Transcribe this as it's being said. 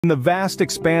In the vast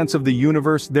expanse of the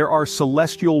universe, there are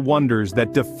celestial wonders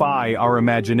that defy our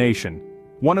imagination.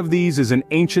 One of these is an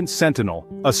ancient sentinel,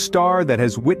 a star that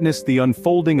has witnessed the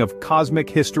unfolding of cosmic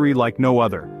history like no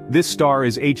other. This star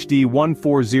is HD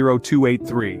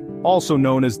 140283, also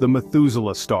known as the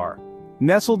Methuselah star.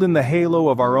 Nestled in the halo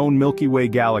of our own Milky Way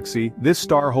galaxy, this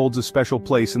star holds a special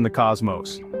place in the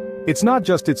cosmos. It's not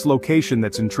just its location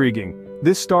that's intriguing.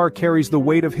 This star carries the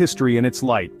weight of history in its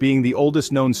light, being the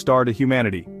oldest known star to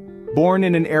humanity. Born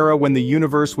in an era when the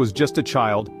universe was just a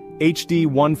child, HD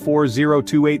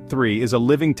 140283 is a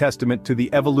living testament to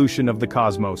the evolution of the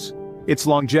cosmos. Its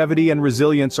longevity and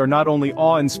resilience are not only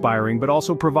awe-inspiring but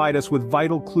also provide us with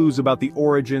vital clues about the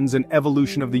origins and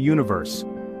evolution of the universe.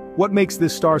 What makes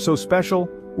this star so special?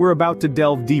 We're about to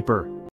delve deeper